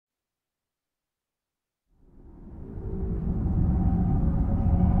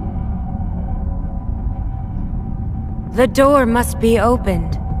The door must be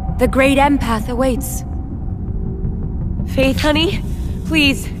opened. The great empath awaits. Faith, honey,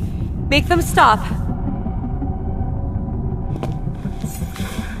 please, make them stop.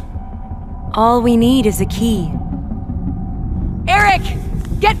 All we need is a key. Eric!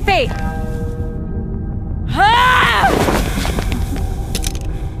 Get Faith! Ah!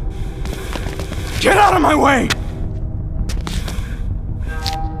 Get out of my way!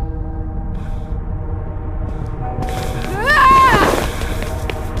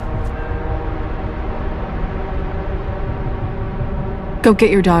 Go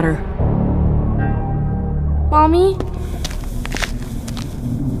get your daughter. Mommy?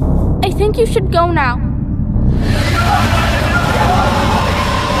 I think you should go now.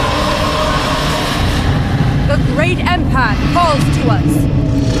 The great empath calls to us.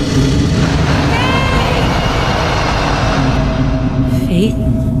 Faith?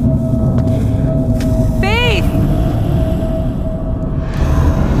 Faith!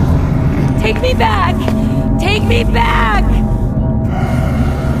 Take me back! Take me back!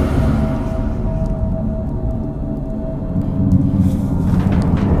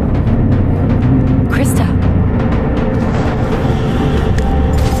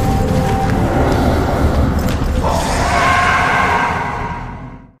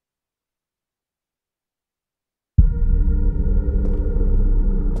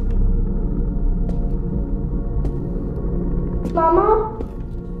 Mama?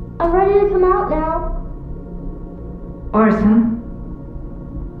 I'm ready to come out now. Orson,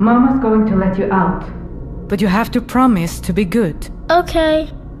 Mama's going to let you out. But you have to promise to be good. Okay.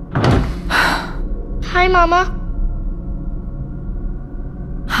 Hi, Mama.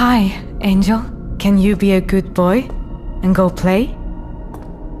 Hi, Angel. Can you be a good boy and go play?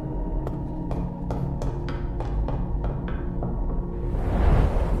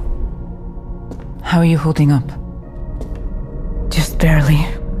 How are you holding up? Just barely.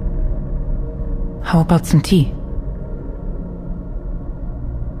 How about some tea?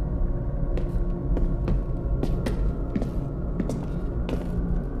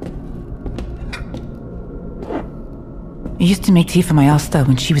 I used to make tea for my Asta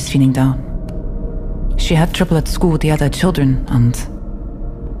when she was feeling down. She had trouble at school with the other children, and...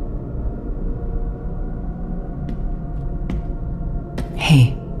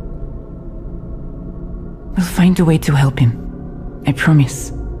 Hey. We'll find a way to help him. I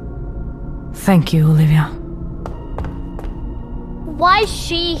promise. Thank you, Olivia. Why is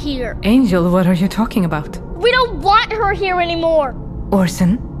she here? Angel, what are you talking about? We don't want her here anymore.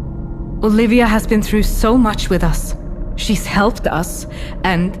 Orson, Olivia has been through so much with us. She's helped us,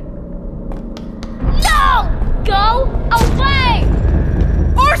 and... No! Go away!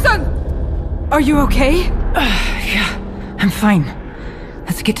 Orson! Are you okay? Yeah, I'm fine.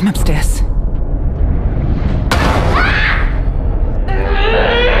 Let's get him upstairs.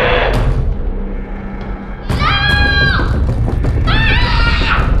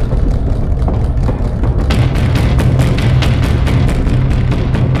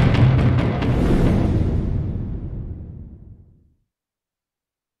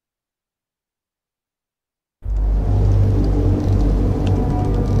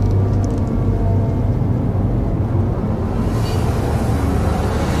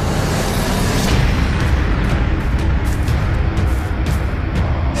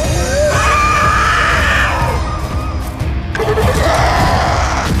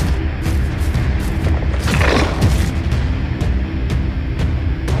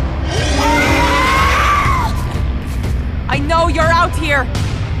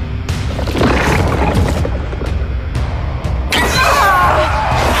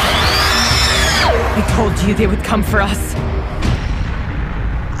 They would come for us.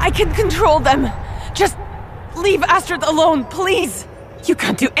 I can control them. Just leave Astrid alone, please. You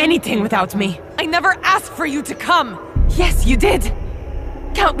can't do anything without me. I never asked for you to come. Yes, you did.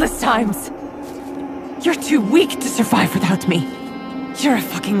 Countless times. You're too weak to survive without me. You're a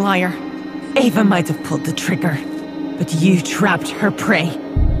fucking liar. Ava might have pulled the trigger, but you trapped her prey.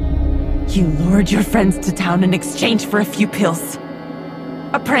 You lured your friends to town in exchange for a few pills.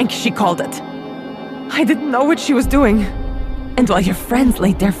 A prank, she called it. I didn't know what she was doing. And while your friends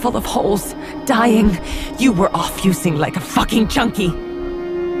laid there full of holes, dying, you were off fusing like a fucking junkie.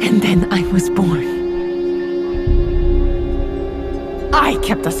 And then I was born. I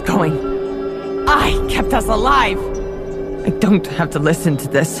kept us going. I kept us alive. I don't have to listen to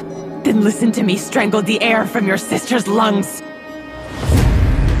this. Then listen to me strangle the air from your sister's lungs.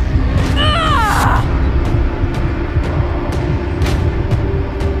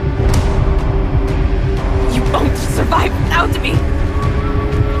 Survive without me.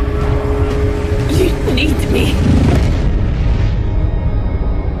 You need me.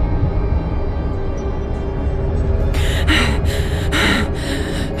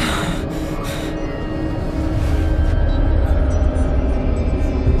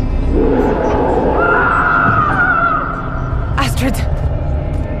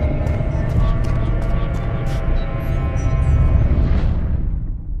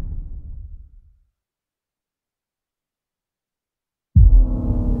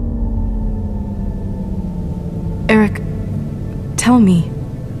 Tell me,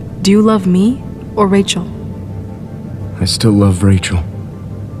 do you love me or Rachel? I still love Rachel.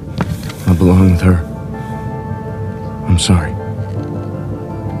 I belong with her. I'm sorry.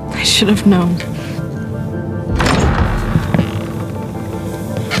 I should have known.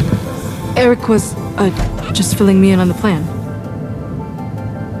 Eric was, just filling me in on the plan.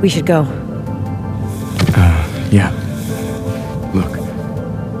 We should go. Yeah. Look,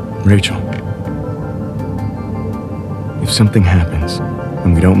 Rachel. If something happens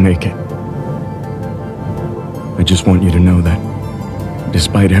and we don't make it, I just want you to know that,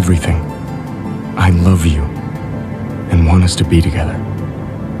 despite everything, I love you and want us to be together.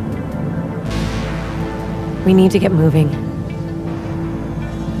 We need to get moving.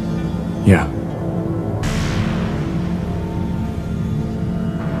 Yeah.